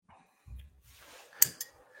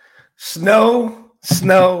Snow,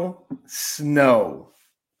 snow, snow.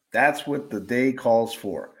 That's what the day calls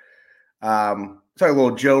for. It's like a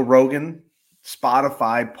little Joe Rogan,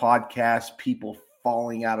 Spotify podcast, people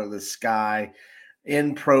falling out of the sky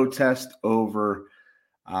in protest over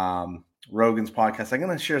Rogan's podcast. I'm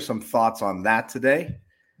going to share some thoughts on that today.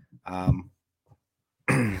 Not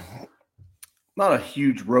a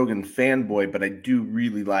huge Rogan fanboy, but I do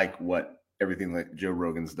really like everything that Joe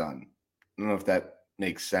Rogan's done. I don't know if that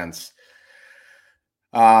makes sense.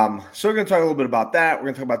 So we're going to talk a little bit about that. We're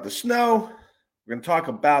going to talk about the snow. We're going to talk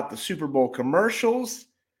about the Super Bowl commercials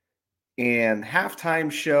and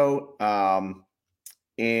halftime show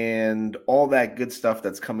and all that good stuff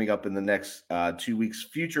that's coming up in the next 2 weeks,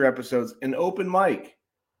 future episodes, and open mic.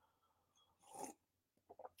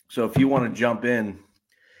 So if you want to jump in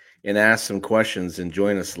and ask some questions and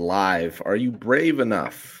join us live, are you brave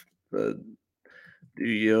enough? The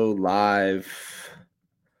DOYO Live,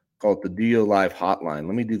 call it the DOYO Live hotline.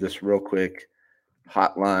 Let me do this real quick.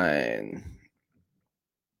 Hotline.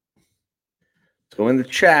 So in the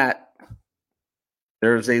chat,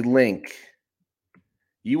 there's a link.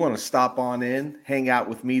 You want to stop on in, hang out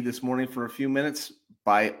with me this morning for a few minutes,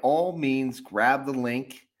 by all means, grab the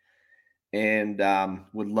link, and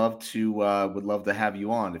would love to have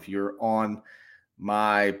you on. If you're on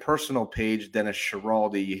my personal page, Dennis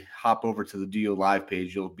Schiraldi, hop over to the DOYO Live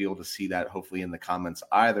page. You'll be able to see that hopefully in the comments.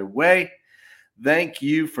 Either way, thank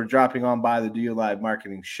you for dropping on by the DOYO Live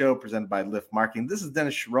Marketing Show presented by Lift Marketing. This is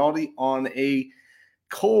Dennis Schiraldi on a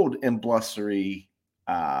cold and blustery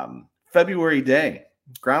February day.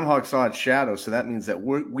 Groundhog saw its shadow, so that means that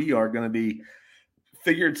we are going to be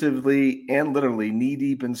figuratively and literally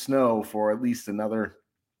knee-deep in snow for at least another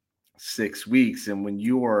 6 weeks. And when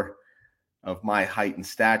you're of my height and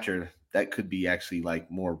stature, that could be actually like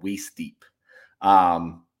more waist-deep.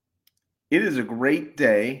 It is a great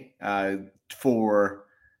day for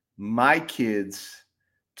my kids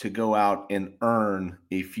to go out and earn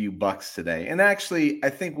a few bucks today. And actually, I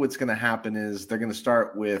think what's going to happen is they're going to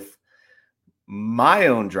start with my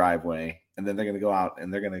own driveway, and then they're going to go out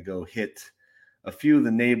and they're going to go hit a few of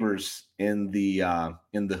the neighbors in the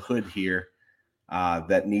hood here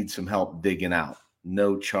that need some help digging out.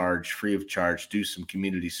 No charge, free of charge. Do some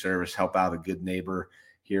community service, help out a good neighbor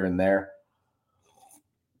here and there.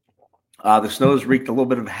 The snow's wreaked a little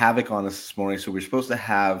bit of havoc on us this morning, so we're supposed to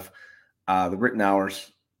have the written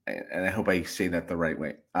hours, and I hope I say that the right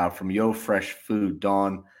way, from Yo Fresh Food,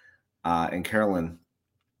 Dawn and Carolyn.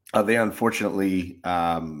 They unfortunately,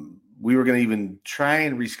 we were going to even try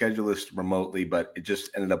and reschedule this remotely, but it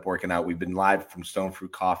just ended up working out. We've been live from Stone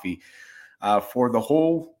Fruit Coffee for the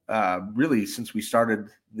whole, really, since we started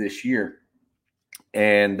this year.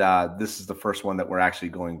 And this is the first one that we're actually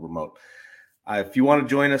going remote. If you want to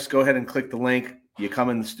join us, go ahead and click the link. You come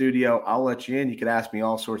in the studio. I'll let you in. You can ask me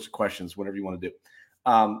all sorts of questions, whatever you want to do.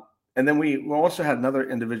 And then we also had another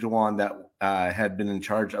individual on that had been in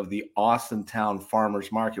charge of the Austintown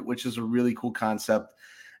Farmers Market, which is a really cool concept.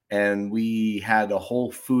 And we had a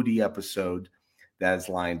whole foodie episode that's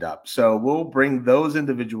lined up. So we'll bring those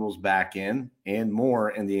individuals back in and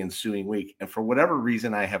more in the ensuing week. And for whatever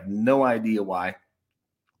reason, I have no idea why,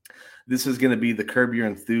 this is going to be the Curb Your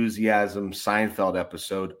Enthusiasm Seinfeld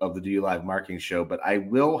episode of the DOYO Live Marketing Show. But I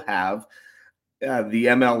will have the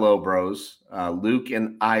MLO bros, Luke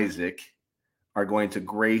and Isaac, are going to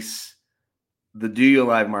grace the DOYO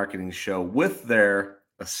Live Marketing Show with their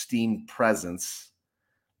esteemed presence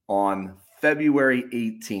on February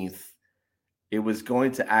 18th. It was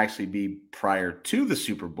going to actually be prior to the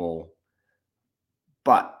Super Bowl,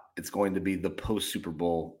 but it's going to be the post-Super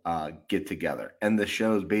Bowl get-together. And the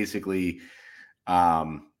show is basically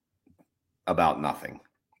about nothing.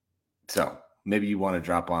 So maybe you want to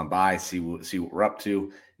drop on by, see what we're up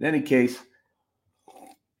to. In any case,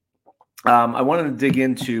 I wanted to dig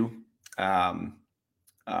into,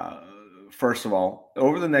 first of all,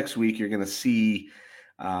 over the next week, you're going to see,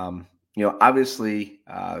 obviously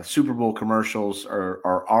Super Bowl commercials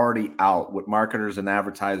are already out. What marketers and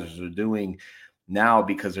advertisers are doing now,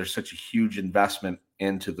 because there's such a huge investment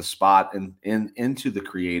into the spot and into the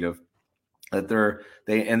creative, that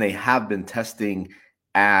they have been testing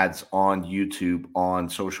ads on YouTube, on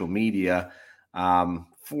social media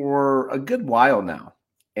for a good while now.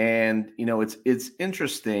 And it's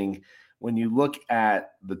interesting when you look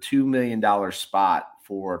at the $2 million spot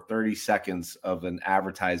for 30 seconds of an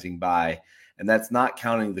advertising buy, and that's not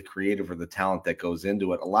counting the creative or the talent that goes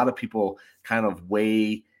into it. A lot of people kind of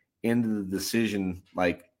weigh into the decision,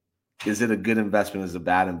 like, is it a good investment? Is it a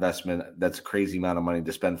bad investment? That's a crazy amount of money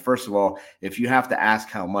to spend. First of all, if you have to ask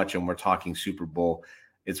how much, and we're talking Super Bowl,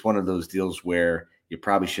 it's one of those deals where you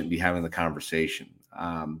probably shouldn't be having the conversation.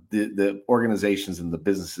 The organizations and the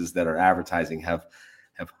businesses that are advertising have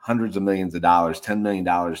hundreds of millions of dollars, $10 million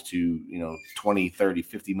to, 20, 30,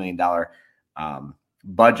 $50 million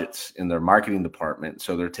budgets in their marketing department.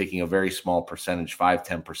 So they're taking a very small percentage,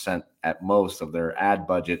 5-10% at most of their ad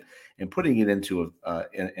budget and putting it into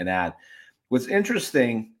an ad. What's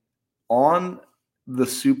interesting on the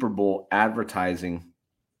Super Bowl advertising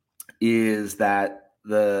is that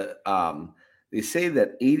they say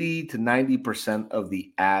that 80 to 90% of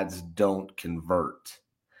the ads don't convert.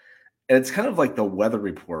 And it's kind of like the weather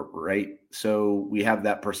report, right? So we have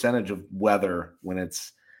that percentage of weather when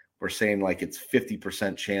we're saying like it's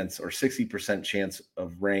 50% chance or 60% chance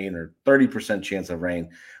of rain or 30% chance of rain.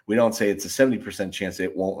 We don't say it's a 70% chance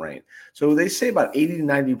it won't rain. So they say about 80 to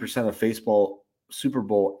 90% of Super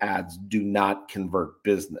Bowl ads do not convert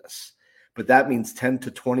business. But that means 10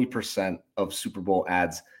 to 20% of Super Bowl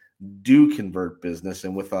ads do convert business.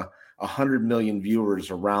 And with 100 million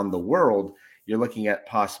viewers around the world, you're looking at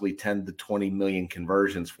possibly 10 to 20 million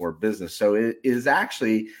conversions for business. So it is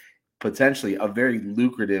actually potentially a very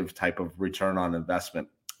lucrative type of return on investment,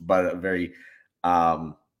 but a very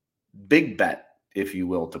big bet, if you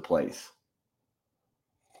will, to place.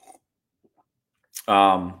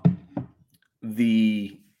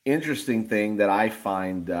 The interesting thing that I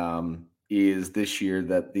find is this year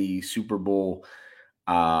that the Super Bowl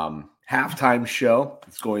halftime show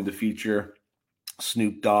is going to feature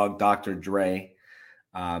Snoop Dogg, Dr. Dre,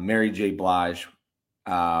 Mary J. Blige,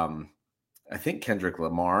 I think Kendrick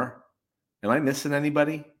Lamar. Am I missing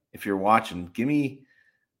anybody? If you're watching, give me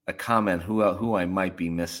a comment who I might be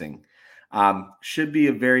missing. Should be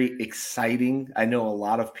a very exciting. I know a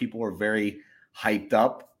lot of people are very hyped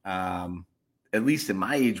up. At least in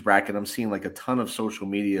my age bracket, I'm seeing like a ton of social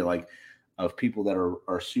media, like of people that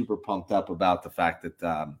are super pumped up about the fact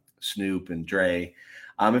that Snoop and Dre.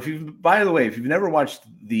 By the way, if you've never watched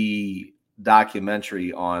the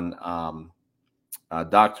documentary on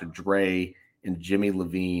Dr. Dre and Jimmy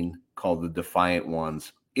Levine called The Defiant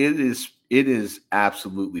Ones, it is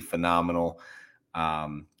absolutely phenomenal.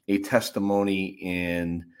 A testimony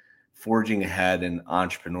in forging ahead in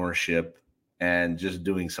entrepreneurship and just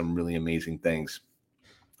doing some really amazing things.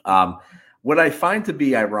 What I find to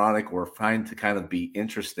be ironic or find to kind of be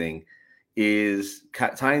interesting is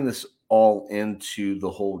tying this all into the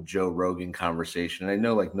whole Joe Rogan conversation. I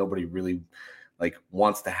know like nobody really like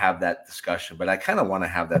wants to have that discussion, but I kind of want to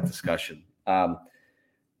have that discussion.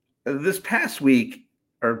 This past week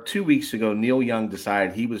or 2 weeks ago, Neil Young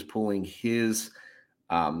decided he was pulling his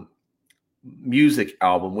music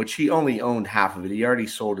album, which he only owned half of it. He already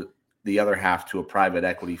sold the other half to a private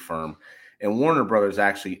equity firm. And Warner Brothers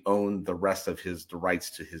actually owned the rest of the rights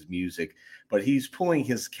to his music. But he's pulling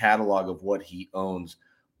his catalog of what he owns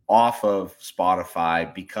off of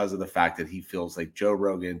Spotify because of the fact that he feels like Joe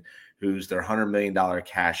Rogan, who's their $100 million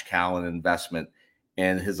cash cow and investment,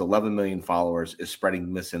 and his 11 million followers, is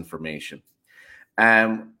spreading misinformation.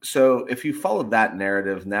 So if you follow that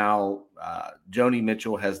narrative, now Joni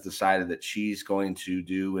Mitchell has decided that she's going to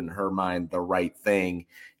do, in her mind, the right thing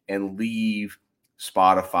and leave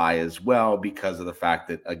Spotify as well because of the fact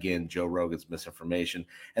that, again, Joe Rogan's misinformation.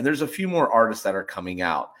 And there's a few more artists that are coming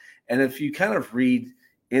out. And if you kind of read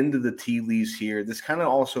into the tea leaves here, this kind of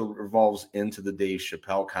also revolves into the Dave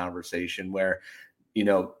Chappelle conversation where,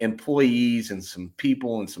 employees and some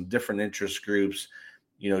people and some different interest groups,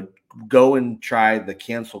 go and try the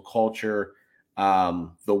cancel culture.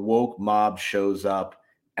 The woke mob shows up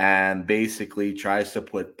and basically tries to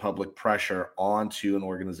put public pressure onto an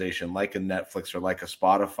organization like a Netflix or like a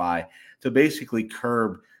Spotify to basically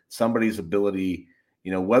curb somebody's ability,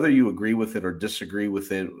 whether you agree with it or disagree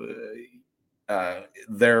with it,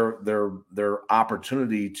 their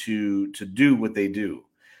opportunity to do what they do.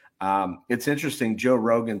 It's interesting. Joe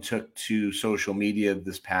Rogan took to social media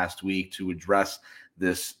this past week to address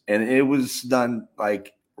this, and it was done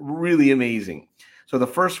like really amazing. So the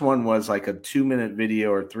first one was like a 2-minute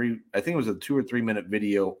video I think it was a 2 or 3 minute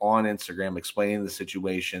video on Instagram explaining the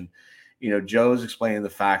situation. Joe's explaining the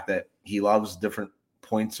fact that he loves different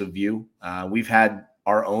points of view. We've had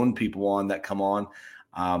our own people on that come on.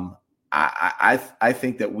 I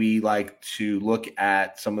think that we like to look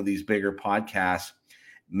at some of these bigger podcasts,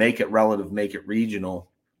 make it relative, make it regional.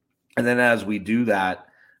 And then as we do that,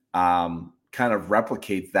 kind of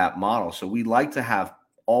replicate that model. So we like to have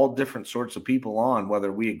all different sorts of people on,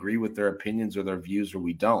 whether we agree with their opinions or their views or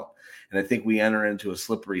we don't. And I think we enter into a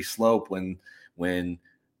slippery slope when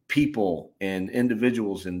people and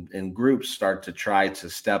individuals and groups start to try to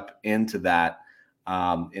step into that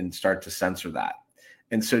and start to censor that.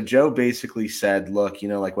 And so Joe basically said, look,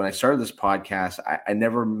 like when I started this podcast, I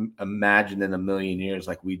never imagined in a million years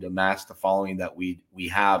like we'd amass the following that we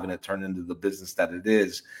have, and it turned into the business that it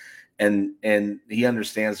is. And he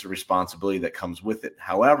understands the responsibility that comes with it.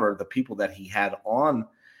 However, the people that he had on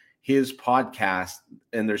his podcast,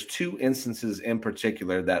 and there's two instances in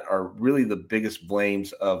particular that are really the biggest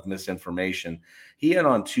blames of misinformation. He had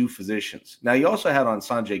on two physicians. Now, he also had on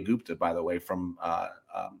Sanjay Gupta, by the way, from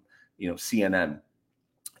CNN.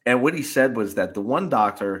 And what he said was that the one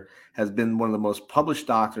doctor has been one of the most published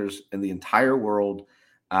doctors in the entire world,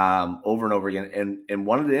 over and over again, and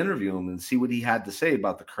wanted to interview him and see what he had to say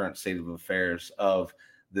about the current state of affairs of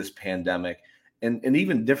this pandemic, and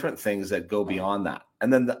even different things that go beyond that.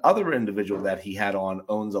 And then the other individual that he had on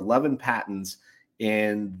owns 11 patents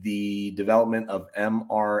in the development of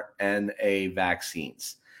mRNA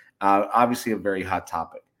vaccines. Obviously a very hot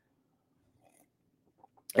topic.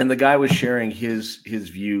 And the guy was sharing his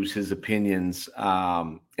views, his opinions,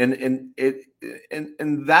 and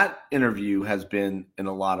that interview has been in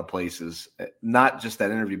a lot of places, not just that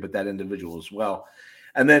interview, but that individual as well.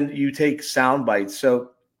 And then you take sound bites.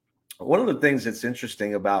 So one of the things that's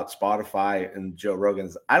interesting about Spotify and Joe Rogan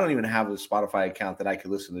is I don't even have a Spotify account that I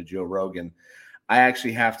could listen to Joe Rogan. I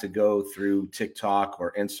actually have to go through TikTok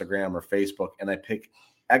or Instagram or Facebook, and I pick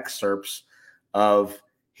excerpts of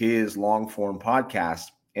his long form podcast.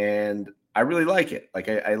 And I really like it. Like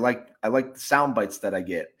I like the sound bites that I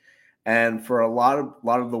get. And for a lot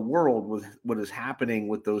of the world, with what is happening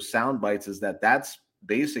with those sound bites is that that's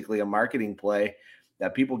basically a marketing play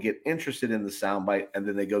that people get interested in the sound bite, and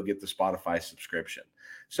then they go get the Spotify subscription.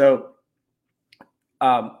 So,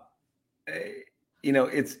 so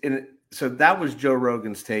that was Joe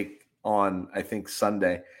Rogan's take on, I think,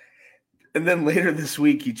 Sunday. And then later this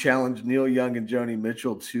week, he challenged Neil Young and Joni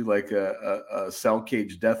Mitchell to like a cell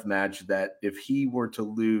cage death match that if he were to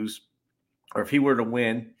lose or if he were to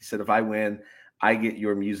win, he said, if I win, I get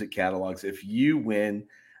your music catalogs. If you win,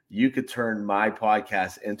 you could turn my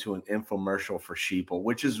podcast into an infomercial for Sheeple,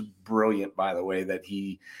 which is brilliant, by the way, that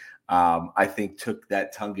he, I think, took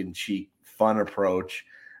that tongue-in-cheek, fun approach.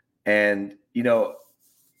 And,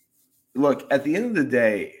 look, at the end of the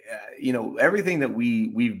day, everything that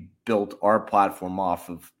we've built our platform off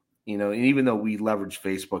of, and even though we leverage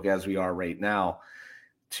Facebook as we are right now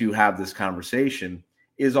to have this conversation,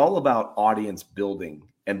 is all about audience building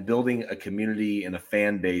and building a community and a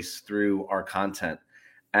fan base through our content.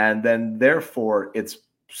 And then therefore it's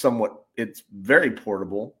very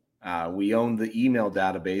portable. We own the email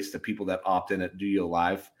database, the people that opt in at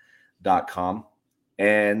doyolive.com.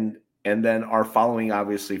 And then our following,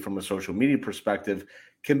 obviously, from a social media perspective,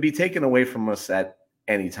 can be taken away from us at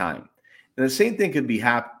any time. And the same thing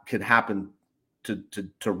could happen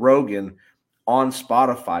to Rogan on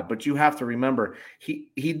Spotify. But you have to remember, he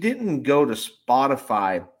didn't go to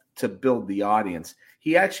Spotify to build the audience.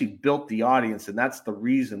 He actually built the audience, and that's the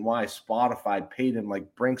reason why Spotify paid him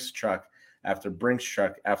like Brinks truck after Brinks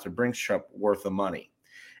truck after Brinks truck worth of money.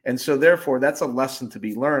 And so therefore, that's a lesson to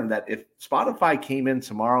be learned, that if Spotify came in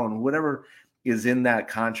tomorrow and whatever is in that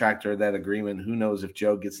contract or that agreement, who knows if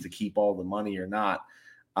Joe gets to keep all the money or not,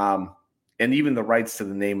 and even the rights to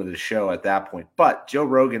the name of the show at that point. But Joe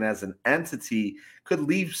Rogan as an entity could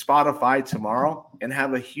leave Spotify tomorrow and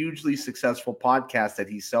have a hugely successful podcast that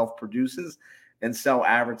he self-produces and sell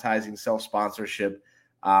advertising, sell sponsorship.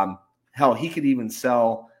 Hell, he could even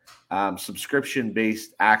sell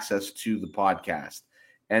subscription-based access to the podcast.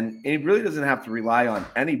 And it really doesn't have to rely on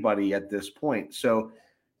anybody at this point. So,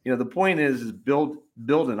 the point is build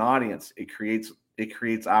an audience. It creates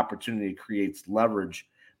opportunity, it creates leverage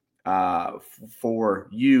for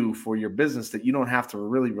your business, that you don't have to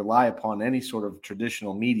really rely upon any sort of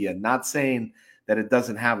traditional media. Not saying that it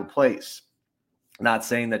doesn't have a place. Not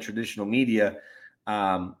saying that traditional media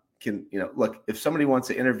can, look, if somebody wants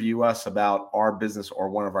to interview us about our business or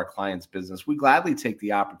one of our clients' business, we gladly take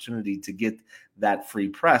the opportunity to get that free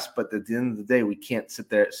press. But at the end of the day, we can't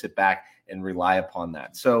sit back and rely upon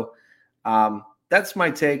that. So that's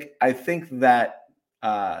my take. I think that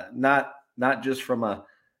not just from a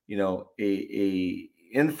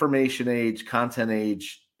information age, content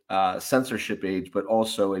age, censorship age, but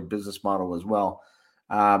also a business model as well.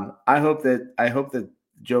 I hope that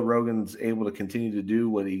Joe Rogan's able to continue to do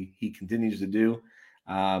what he continues to do.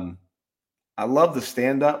 I love the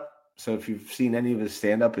stand-up. So if you've seen any of his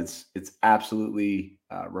stand-up, it's absolutely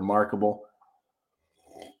remarkable.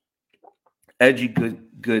 Edgy,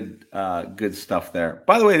 good stuff there.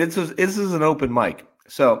 By the way, this is an open mic.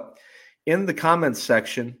 So in the comments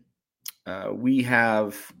section, we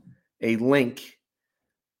have a link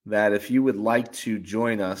that if you would like to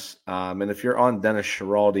join us, and if you're on Dennis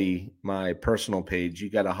Schiraldi, my personal page, you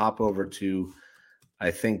got to hop over to, I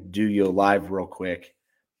think, DOYO Live real quick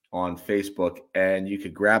on Facebook, and you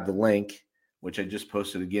could grab the link, which I just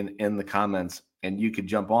posted again in the comments, and you could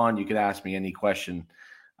jump on. You could ask me any question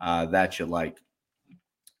that you like.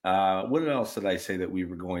 What else did I say that we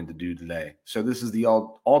were going to do today? So this is the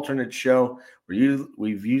alternate show.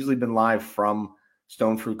 We've usually been live from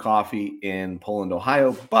Stone Fruit Coffee in Poland,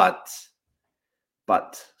 Ohio, but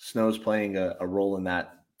snow's playing a role in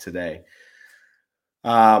that today.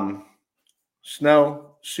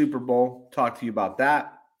 Snow, Super Bowl, talk to you about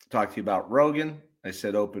that. Talk to you about Rogan. I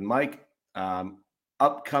said open mic.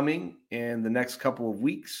 Upcoming in the next couple of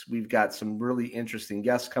weeks, we've got some really interesting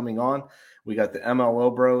guests coming on. We got the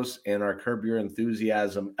MLO Bros and our Curb Your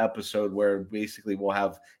Enthusiasm episode, where basically we'll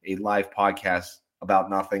have a live podcast about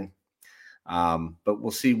nothing. But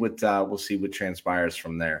we'll see what transpires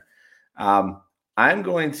from there. I'm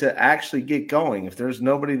going to actually get going. If there's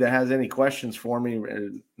nobody that has any questions for me,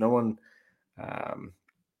 no one. Let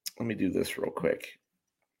me do this real quick,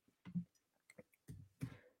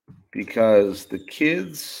 because the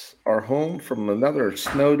kids are home from another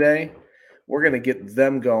snow day. We're going to get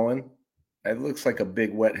them going. It looks like a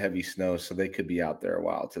big, wet, heavy snow, so they could be out there a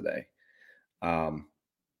while today.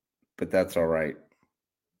 But that's all right.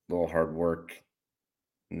 A little hard work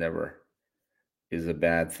never is a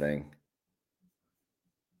bad thing.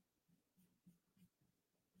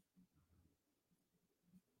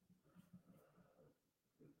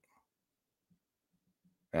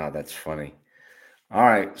 Ah, that's funny. All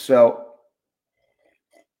right, so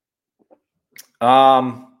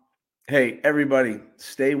hey, everybody,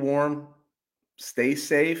 stay warm, stay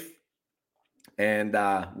safe, and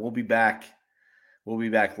we'll be back. We'll be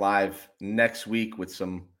back live next week with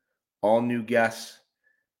some all new guests.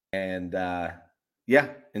 And yeah,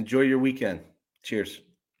 enjoy your weekend. Cheers.